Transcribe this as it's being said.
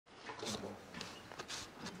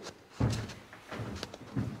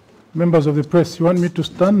Members of the press, you want me to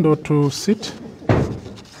stand or to sit?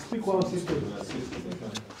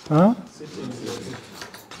 Huh?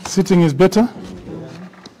 Sitting is better?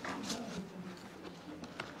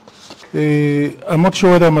 I'm not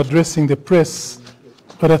sure whether I'm addressing the press,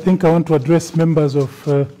 but I think I want to address members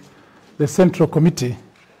of the Central Committee.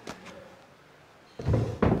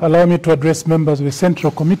 Allow me to address members of the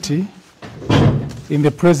Central Committee in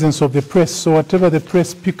the presence of the press. So whatever the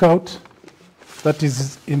press pick out, that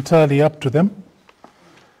is entirely up to them.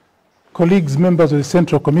 Colleagues, members of the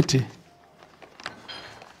Central Committee,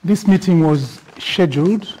 this meeting was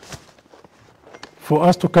scheduled for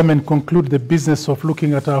us to come and conclude the business of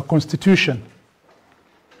looking at our Constitution,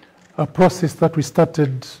 a process that we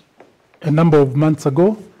started a number of months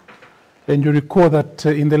ago. And you recall that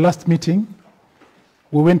in the last meeting,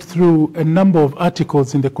 we went through a number of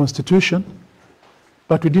articles in the Constitution,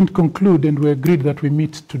 but we didn't conclude, and we agreed that we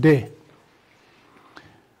meet today.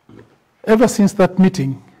 Ever since that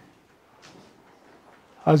meeting,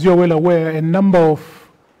 as you're well aware, a number of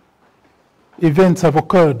events have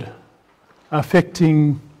occurred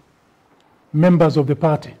affecting members of the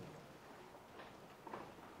party.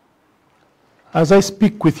 As I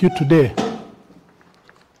speak with you today,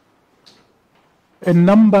 a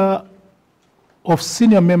number of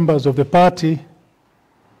senior members of the party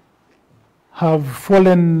have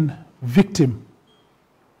fallen victim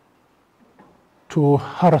to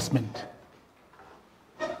harassment.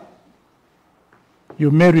 You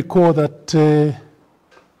may recall that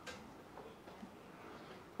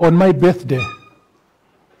on my birthday,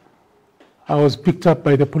 I was picked up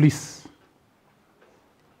by the police.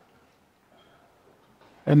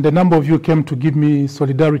 And a number of you came to give me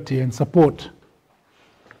solidarity and support.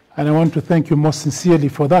 And I want to thank you most sincerely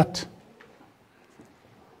for that.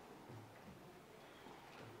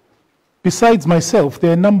 Besides myself, there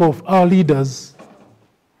are a number of our leaders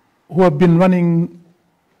who have been running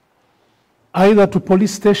either to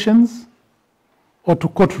police stations or to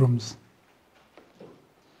courtrooms.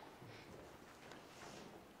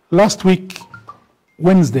 Last week,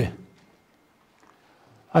 Wednesday,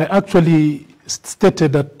 I actually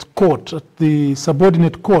stated at court, at the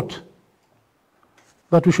subordinate court,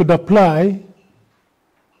 that we should apply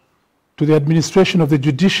to the administration of the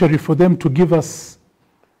judiciary for them to give us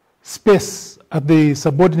space at the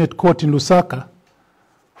subordinate court in Lusaka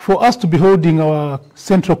for us to be holding our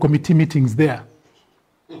Central Committee meetings there.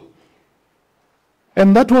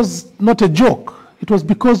 And that was not a joke. It was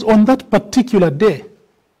because on that particular day,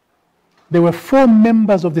 there were 4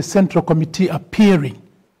 members of the Central Committee appearing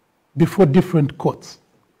before different courts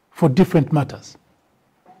for different matters.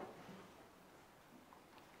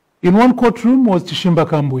 In one courtroom was Chishimba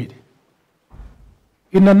Kambwidi.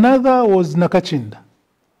 In another was Nakachinda.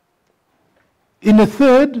 In a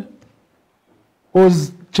third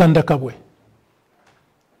was Chandakabwe.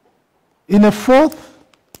 In a fourth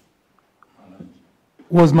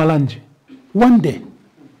was Malanji. One day.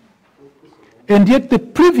 And yet the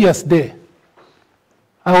previous day,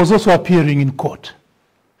 I was also appearing in court.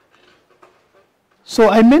 So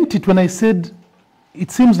I meant it when I said it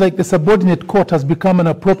seems like the subordinate court has become an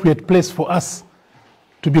appropriate place for us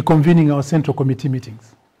to be convening our Central Committee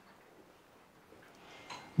meetings.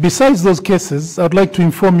 Besides those cases, I would like to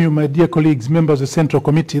inform you, my dear colleagues, members of the Central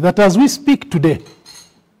Committee, that as we speak today,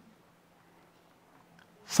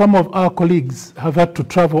 some of our colleagues have had to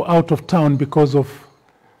travel out of town because of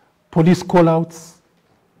police call-outs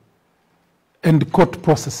and court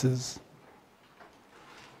processes.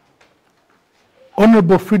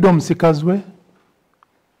 Honorable Freedom Sikazwe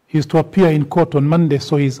is to appear in court on Monday,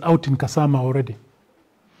 so he's out in Kasama already.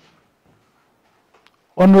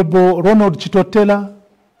 Honorable Ronald Chitotela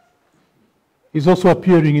is also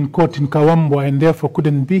appearing in court in Kawambwa and therefore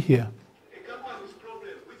couldn't be here.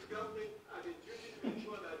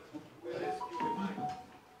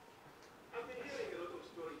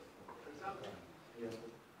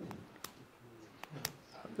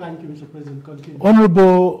 Thank you, Mr. President. Continue.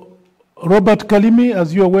 Honorable Robert Kalimi,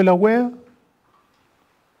 as you are well aware,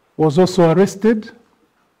 was also arrested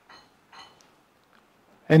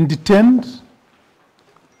and detained.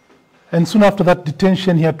 And soon after that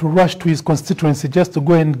detention, he had to rush to his constituency just to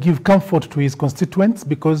go and give comfort to his constituents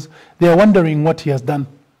because they are wondering what he has done.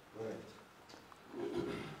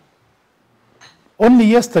 Only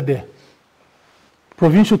yesterday,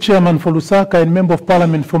 Provincial Chairman for Lusaka and Member of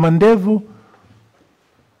Parliament for Mandevu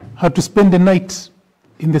had to spend the night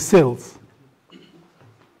in the cells.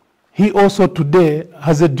 He also today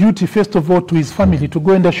has a duty, first of all, to his family, to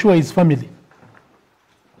go and assure his family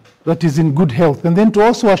that is in good health, and then to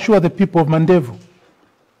also assure the people of Mandevu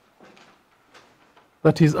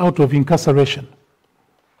that he is out of incarceration.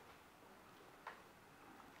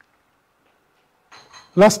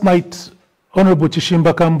 Last night, Honorable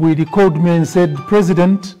Chishimba Kambwili called me and said,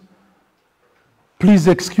 President, please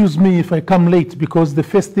excuse me if I come late because the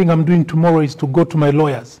first thing I'm doing tomorrow is to go to my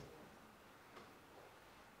lawyers.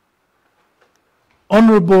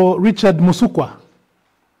 Honorable Richard Musukwa,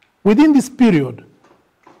 within this period,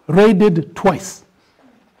 raided twice.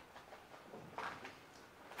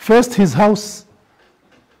 First, his house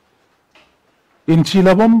in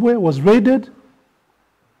Chilabombwe was raided,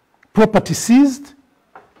 property seized.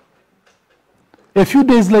 A few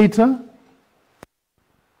days later,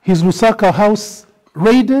 his Lusaka house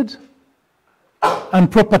raided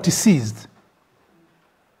and property seized.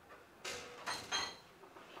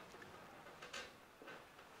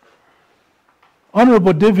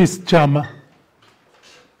 Honorable Davis Chama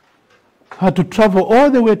had to travel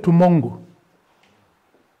all the way to Mongo.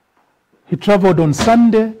 He traveled on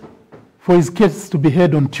Sunday for his case to be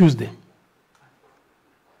heard on Tuesday.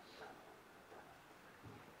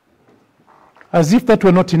 As if that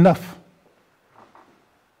were not enough,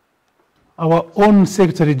 our own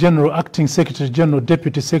Secretary General, Acting Secretary General,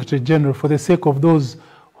 Deputy Secretary General, for the sake of those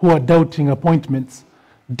who are doubting appointments,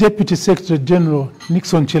 Deputy Secretary General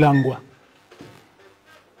Nixon Chilangwa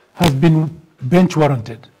has been bench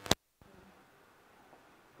warranted.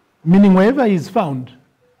 Meaning wherever he is found,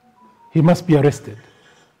 he must be arrested.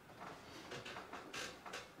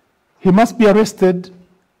 He must be arrested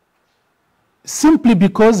simply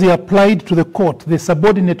because he applied to the court, the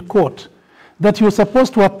subordinate court, that he was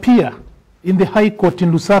supposed to appear in the High Court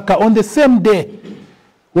in Lusaka on the same day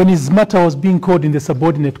when his matter was being called in the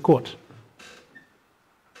subordinate court.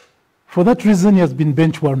 For that reason, he has been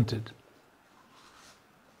bench warranted.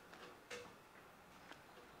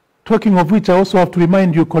 Talking of which, I also have to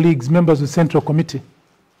remind you, colleagues, members of the Central Committee,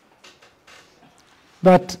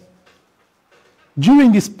 that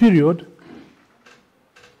during this period,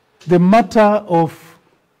 the matter of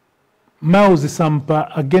Miles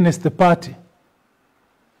Sampa against the party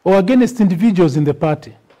or against individuals in the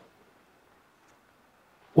party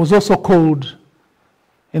was also called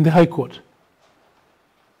in the High Court.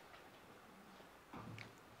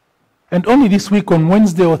 And only this week on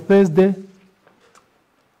Wednesday or Thursday,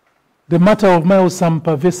 the matter of Miles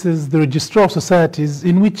Sampa versus the Registrar of Societies,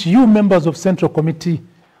 in which you members of Central Committee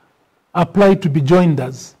applied to be joined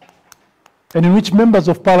us, and in which members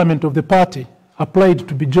of Parliament of the party applied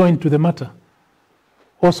to be joined to the matter,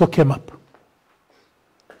 also came up.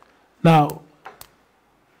 Now,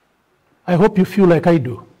 I hope you feel like I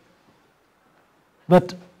do,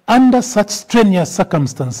 that under such strenuous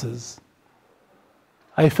circumstances,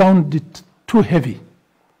 I found it too heavy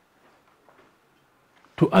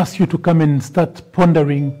to ask you to come and start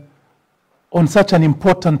pondering on such an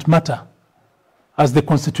important matter as the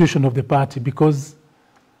constitution of the party, because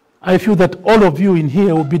I feel that all of you in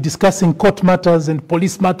here will be discussing court matters and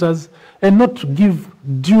police matters and not give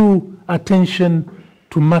due attention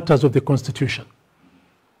to matters of the constitution.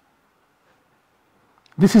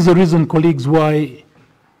 This is the reason, colleagues, why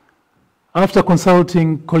after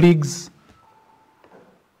consulting colleagues,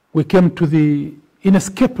 we came to the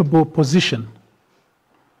inescapable position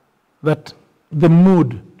that the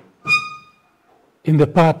mood in the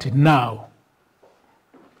party now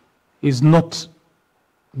is not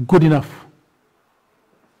good enough.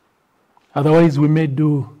 Otherwise, we may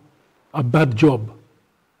do a bad job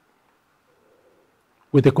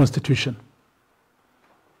with the Constitution.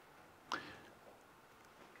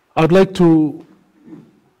 I'd like to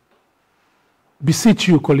beseech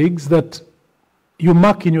you, colleagues, that you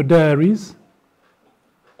mark in your diaries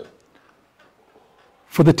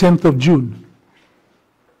for the 10th of June,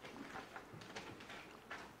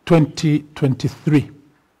 2023.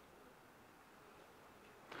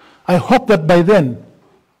 I hope that by then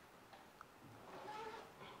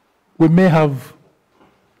we may have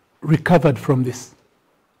recovered from this,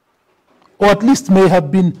 or at least may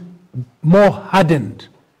have been more hardened.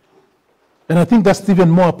 And I think that's even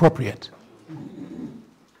more appropriate.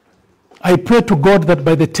 I pray to God that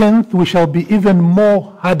by the 10th we shall be even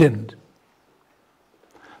more hardened.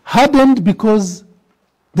 Hardened because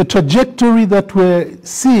the trajectory that we're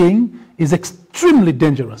seeing is extremely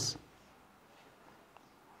dangerous.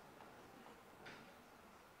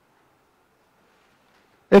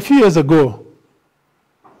 A few years ago,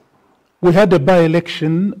 we had a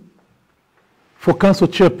by-election for council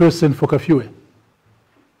chairperson for Kafue.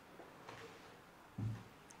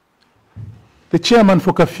 The chairman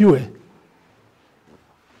for Kafue,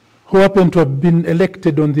 who happened to have been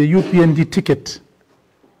elected on the UPND ticket,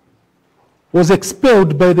 was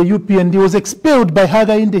expelled by the UPND, was expelled by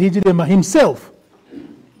Hagainde Hichilema himself.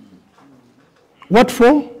 What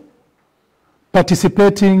for?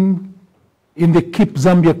 Participating in the Keep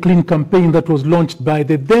Zambia Clean campaign that was launched by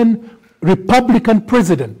the then Republican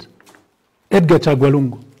President, Edgar Chagwa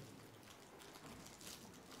Lungu.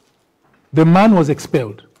 The man was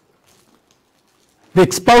expelled. The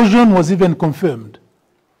expulsion was even confirmed,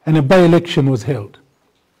 and a by-election was held.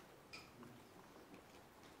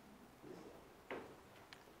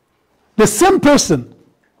 The same person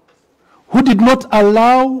who did not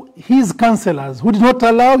allow his councillors, who did not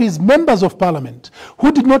allow his members of parliament,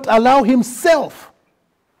 who did not allow himself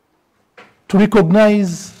to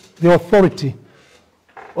recognize the authority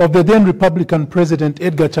of the then Republican President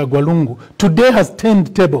Edgar Chagwa Lungu, today has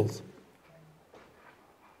turned tables.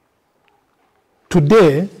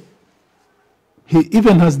 Today, he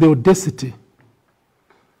even has the audacity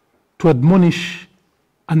to admonish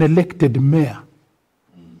an elected mayor,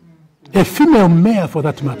 a female mayor for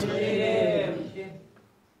that matter.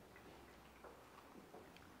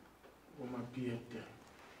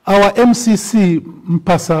 Our MCC,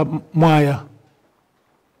 Mpasa Mwaya,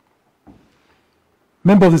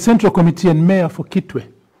 member of the Central Committee and mayor for Kitwe,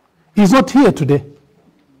 is not here today.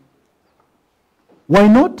 Why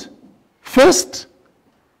not? First,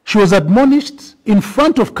 she was admonished in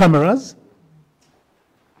front of cameras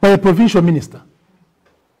by a provincial minister.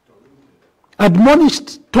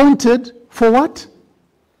 Admonished, taunted, for what?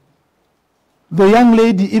 The young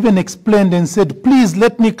lady even explained and said, please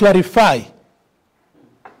let me clarify.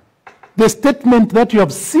 The statement that you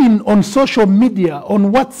have seen on social media,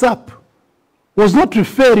 on WhatsApp, was not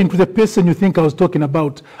referring to the person you think I was talking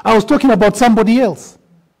about. I was talking about somebody else.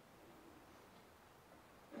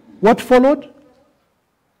 What followed?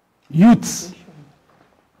 Youths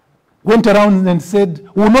went around and said,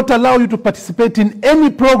 we will not allow you to participate in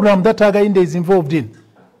any program that Hakainde is involved in.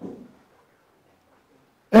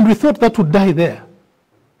 And we thought that would die there.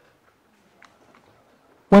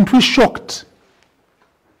 Weren't we shocked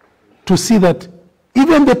to see that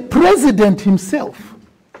even the president himself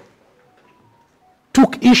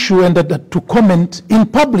took issue and to comment in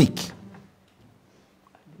public?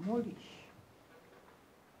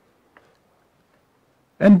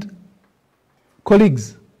 And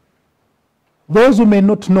colleagues, those who may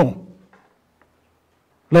not know,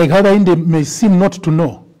 like Hakainde may seem not to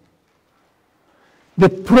know, the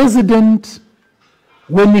president,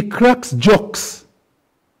 when he cracks jokes,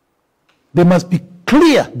 they must be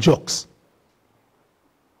clear jokes.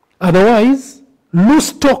 Otherwise,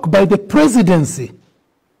 loose talk by the presidency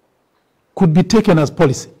could be taken as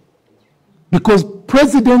policy. Because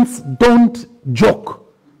presidents don't joke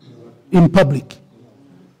in public.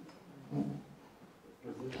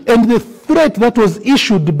 And the threat that was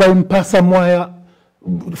issued by Mpasa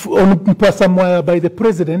Mwaya by the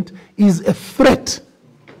president is a threat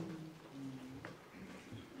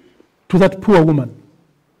to that poor woman.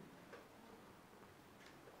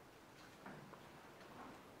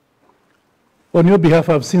 On your behalf,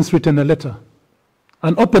 I've since written a letter,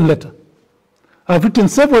 an open letter. I've written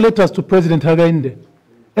several letters to President Hakainde,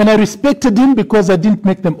 and I respected him because I didn't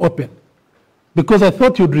make them open, because I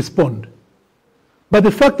thought he would respond. But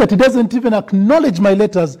the fact that he doesn't even acknowledge my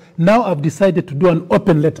letters, now I've decided to do an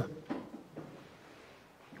open letter.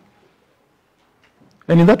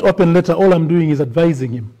 And in that open letter, all I'm doing is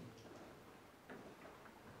advising him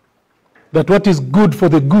that what is good for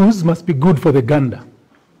the goose must be good for the gander.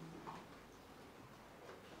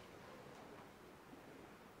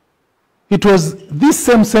 It was this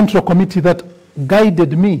same Central Committee that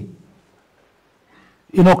guided me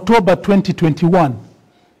in October 2021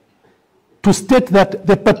 to state that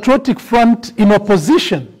the Patriotic Front in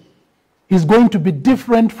opposition is going to be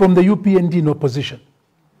different from the UPND in opposition.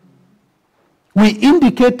 We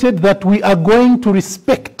indicated that we are going to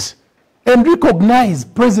respect and recognize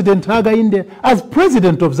President Hakainde as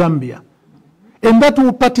President of Zambia, and that we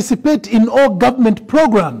will participate in all government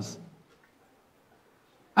programs.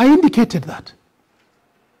 I indicated that.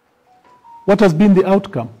 What has been the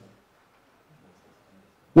outcome?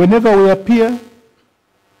 Whenever we appear,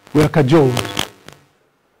 we are cajoled,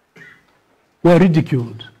 we are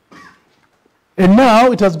ridiculed. And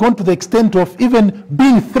now it has gone to the extent of even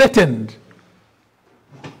being threatened.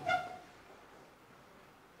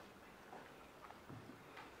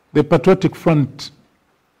 The Patriotic Front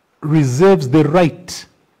reserves the right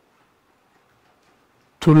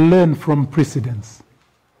to learn from precedents.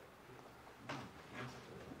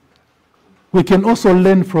 We can also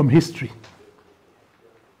learn from history.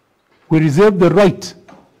 We reserve the right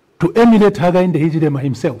to emulate Hakainde Hichilema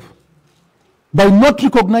himself by not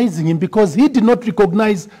recognizing him, because he did not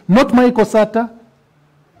recognize not Michael Sata,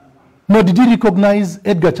 nor did he recognize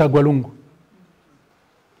Edgar Chagwa Lungu.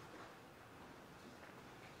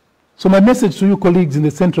 So my message to you colleagues in the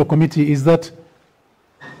Central Committee is that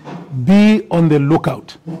be on the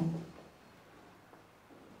lookout.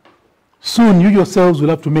 Soon you yourselves will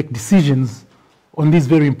have to make decisions on these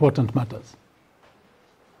very important matters.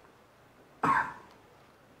 I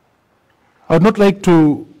would not like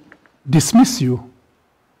to dismiss you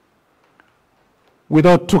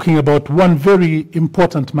without talking about one very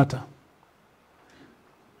important matter.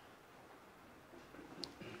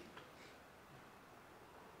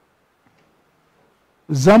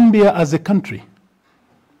 Zambia as a country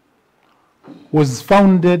was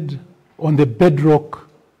founded on the bedrock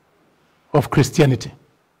of Christianity.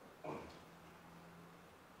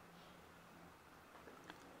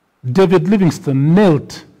 David Livingstone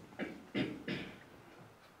knelt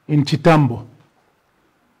in Chitambo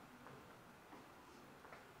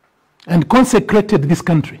and consecrated this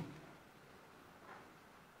country.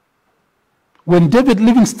 When David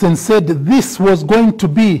Livingstone said this was going to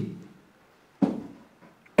be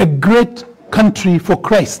a great country for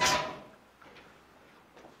Christ,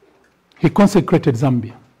 he consecrated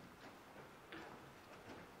Zambia.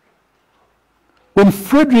 When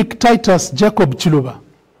Frederick Titus Jacob Chiluba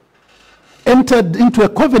entered into a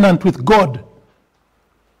covenant with God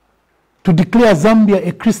to declare Zambia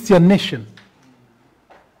a Christian nation,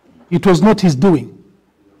 it was not his doing.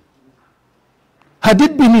 Had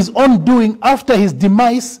it been his own doing, after his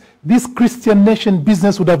demise, this Christian nation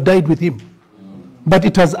business would have died with him. But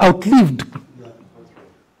it has outlived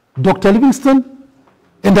Dr. Livingstone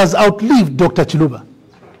and has outlived Dr. Chiluba.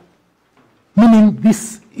 Meaning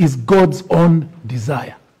this is God's own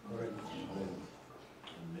desire.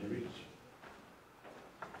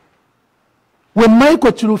 When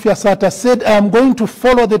Michael Chilufya-Sata said, I am going to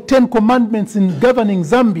follow the 10 commandments in governing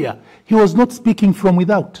Zambia, he was not speaking from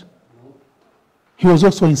without. He was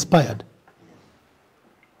also inspired.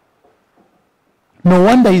 No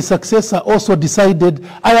wonder his successor also decided,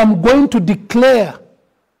 I am going to declare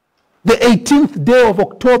the 18th day of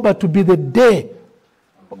October to be the day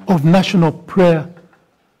of national prayer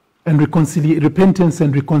and repentance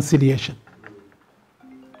and reconciliation.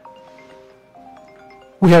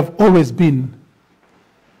 We have always been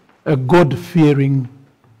a God-fearing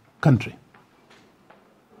country.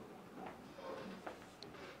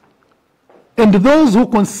 And those who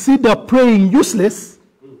consider praying useless,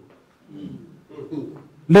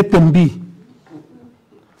 let them be.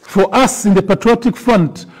 For us in the Patriotic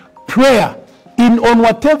Front, prayer on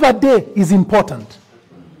whatever day is important.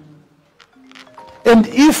 And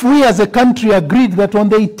if we as a country agreed that on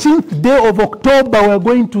the 18th day of October we are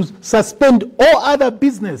going to suspend all other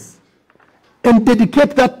business and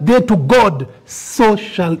dedicate that day to God, so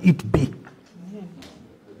shall it be.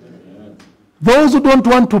 Those who don't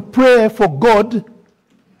want to pray for God,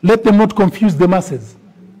 let them not confuse the masses.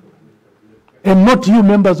 And not you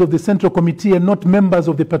members of the Central Committee and not members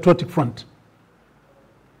of the Patriotic Front.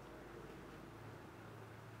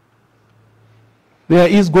 There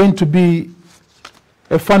is going to be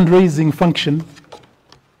a fundraising function,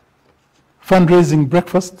 fundraising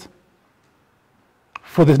breakfast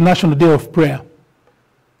for the National Day of Prayer.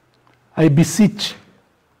 I beseech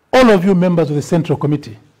all of you members of the Central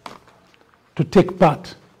Committee to take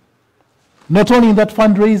part, not only in that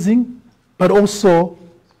fundraising, but also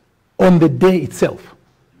on the day itself,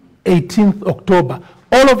 18th October.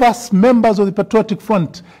 All of us members of the Patriotic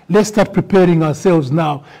Front, let's start preparing ourselves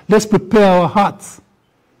now. Let's prepare our hearts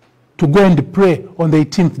to go and pray on the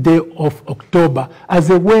 18th day of October as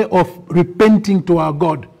a way of repenting to our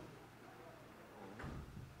God.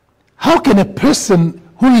 How can a person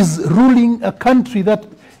who is ruling a country that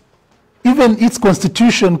even its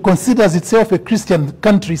constitution considers itself a Christian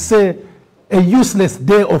country say a useless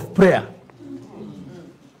day of prayer?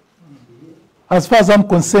 As far as I'm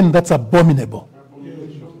concerned, that's abominable.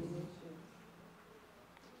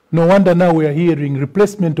 No wonder now we are hearing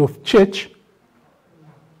replacement of church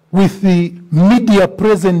with the media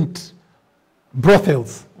present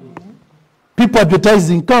brothels. People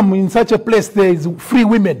advertising, come in such a place there is free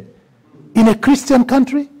women. In a Christian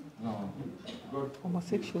country? No.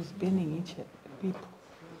 Homosexuals banning each people.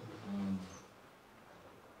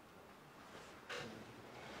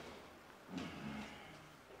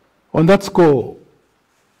 On that score,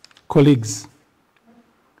 colleagues,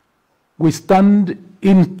 we stand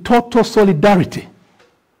in total solidarity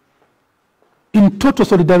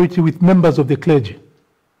with members of the clergy.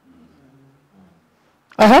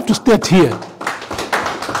 I have to state here,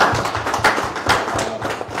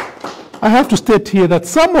 that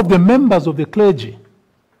some of the members of the clergy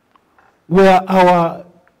were our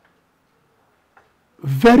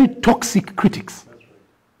very toxic critics.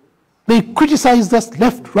 They criticized us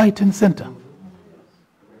left, right, and center.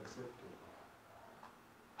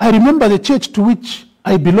 I remember the church to which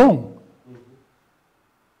I belong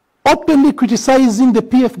openly criticizing the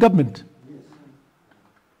PF government.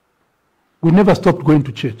 We never stopped going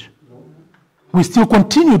to church. We still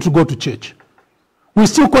continue to go to church. We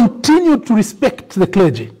still continue to respect the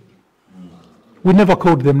clergy. We never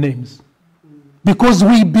called them names. Because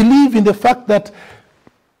we believe in the fact that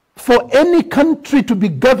for any country to be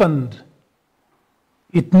governed,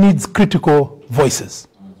 it needs critical voices.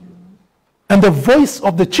 And the voice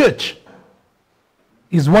of the church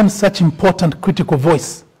is one such important critical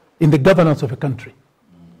voice in the governance of a country.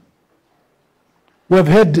 We have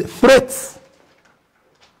had threats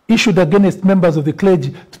issued against members of the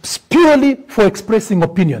clergy purely for expressing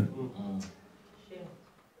opinion.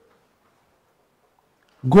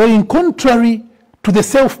 Going contrary to the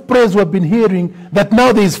self-praise we've been hearing that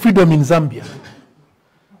now there is freedom in Zambia.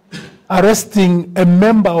 Arresting a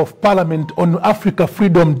member of parliament on Africa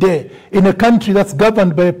Freedom Day in a country that's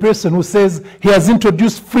governed by a person who says he has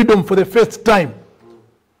introduced freedom for the first time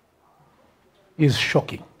is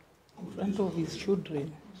shocking. In front of his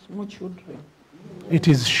children, small children. It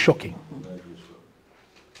is shocking.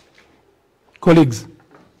 Colleagues,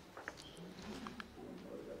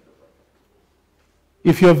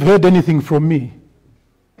 if you have heard anything from me,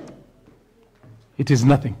 it is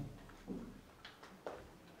nothing.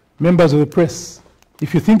 Members of the press,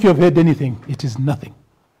 if you think you have heard anything, it is nothing.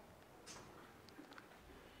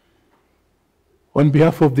 On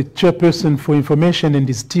behalf of the chairperson for information and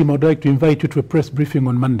his team, I would like to invite you to a press briefing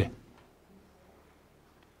on Monday.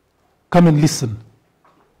 Come and listen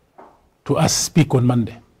to us speak on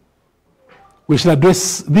Monday. We shall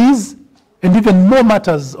address these and even more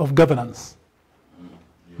matters of governance.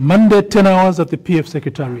 Monday, 10 hours at the PF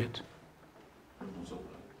Secretariat.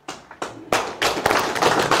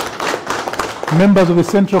 Members of the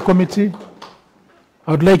Central Committee,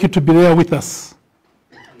 I would like you to be there with us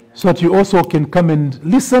so that you also can come and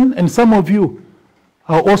listen, and some of you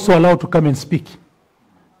are also allowed to come and speak.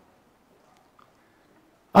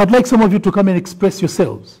 I'd like some of you to come and express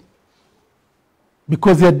yourselves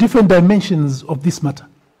because there are different dimensions of this matter.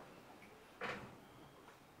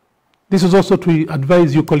 This is also to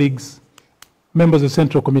advise you, colleagues, members of the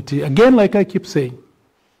Central Committee, again, like I keep saying,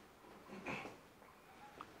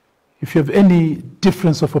 if you have any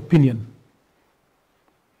difference of opinion,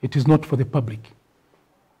 it is not for the public.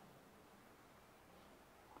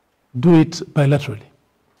 Do it bilaterally.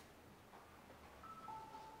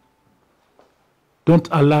 Don't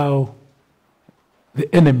allow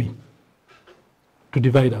the enemy to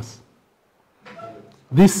divide us.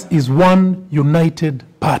 This is one united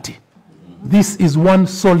party. This is one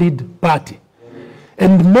solid party.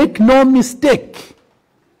 And make no mistake,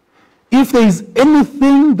 if there is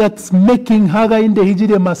anything that's making Hakainde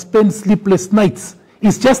Hichilema spend sleepless nights,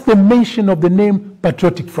 it's just the mention of the name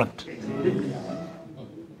Patriotic Front.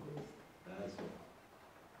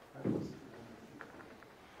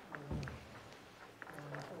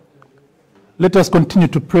 Let us continue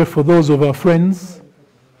to pray for those of our friends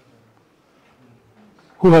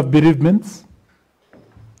who have bereavements.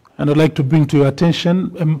 And I'd like to bring to your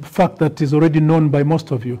attention a fact that is already known by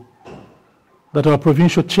most of you, that our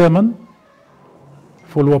provincial chairman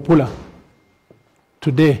for Luapula,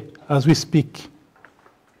 today, as we speak,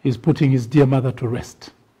 is putting his dear mother to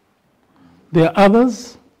rest. There are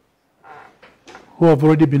others who have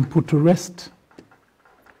already been put to rest.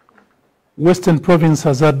 Western Province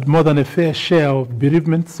has had more than a fair share of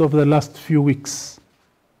bereavements over the last few weeks,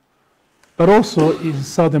 but also in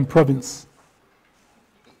Southern Province.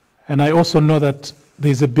 And I also know that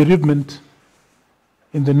there is a bereavement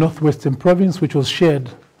in the Northwestern Province, which was shared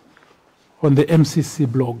on the MCC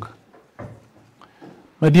blog.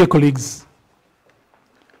 My dear colleagues,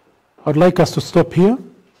 I'd like us to stop here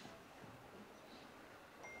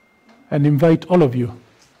and invite all of you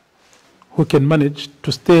who can manage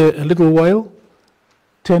to stay a little while,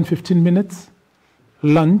 10, 15 minutes.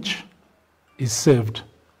 Lunch is served.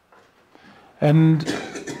 And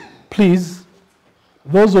please,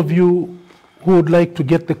 those of you who would like to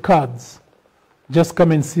get the cards, just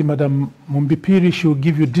come and see Madam Mumbipiri. She will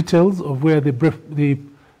give you details of where the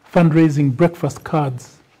fundraising breakfast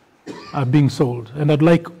cards are being sold. And I'd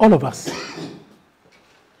like all of us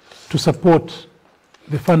to support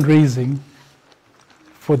the fundraising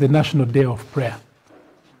for the National Day of Prayer.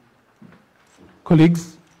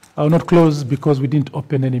 Colleagues, I will not close because we didn't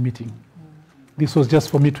open any meeting. This was just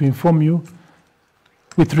for me to inform you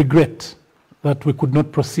with regret that we could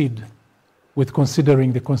not proceed with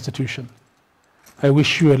considering the Constitution. I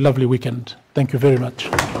wish you a lovely weekend. Thank you very much.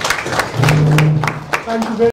 Thank you very